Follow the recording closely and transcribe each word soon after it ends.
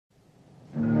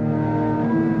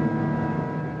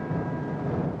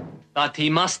But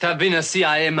he must have been a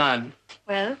CIA man.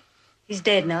 Well, he's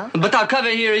dead now. But our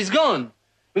cover here is gone.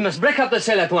 We must break up the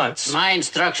cell at once. My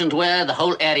instructions were the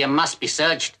whole area must be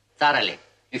searched thoroughly.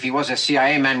 If he was a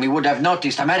CIA man, we would have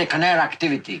noticed American air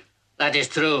activity. That is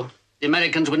true. The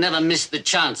Americans would never miss the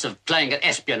chance of playing at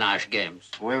espionage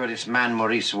games. Whoever this man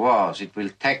Maurice was, it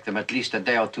will take them at least a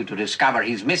day or two to discover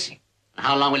he's missing.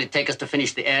 How long will it take us to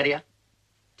finish the area?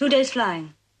 2 days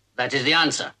flying. That is the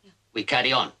answer. We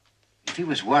carry on. If he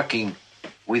was working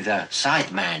with a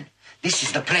sideman, this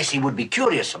is the place he would be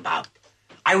curious about.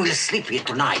 I will sleep here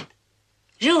tonight.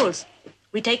 Jules,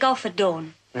 we take off at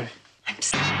dawn.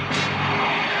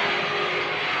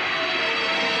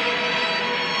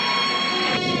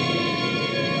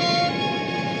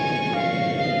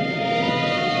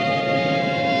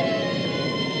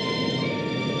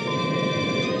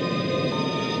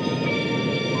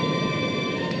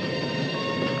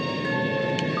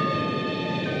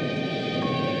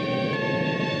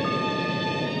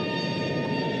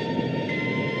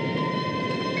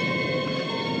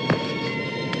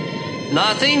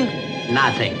 Nothing?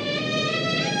 Nothing.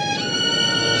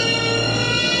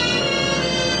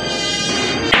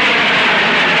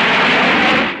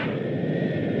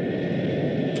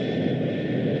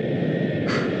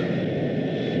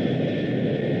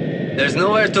 There's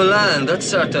nowhere to land, that's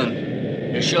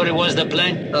certain. You sure it was the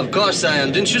plane? Of course I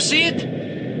am. Didn't you see it?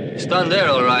 It's down there,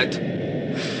 all right.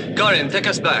 Corin, take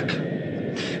us back.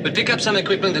 We'll pick up some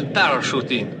equipment and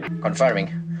parachuting.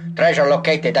 Confirming. Treasure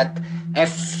located at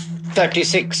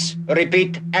F-36.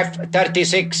 Repeat,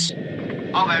 F-36.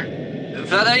 Over.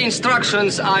 Further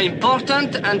instructions are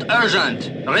important and urgent.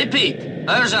 Repeat,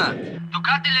 urgent. To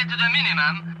calculate to the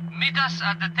minimum, meet us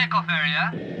at the takeoff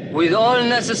area with all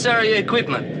necessary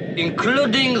equipment,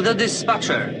 including the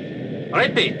dispatcher.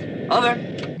 Repeat, over.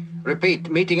 Repeat,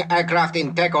 meeting aircraft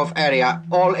in takeoff area.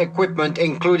 All equipment,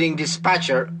 including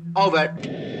dispatcher. Over.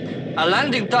 A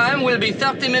landing time will be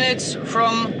 30 minutes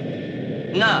from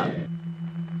now.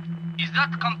 Is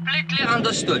that completely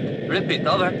understood? Repeat,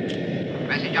 over.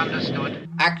 Message understood.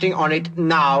 Acting on it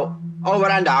now. Over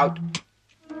and out.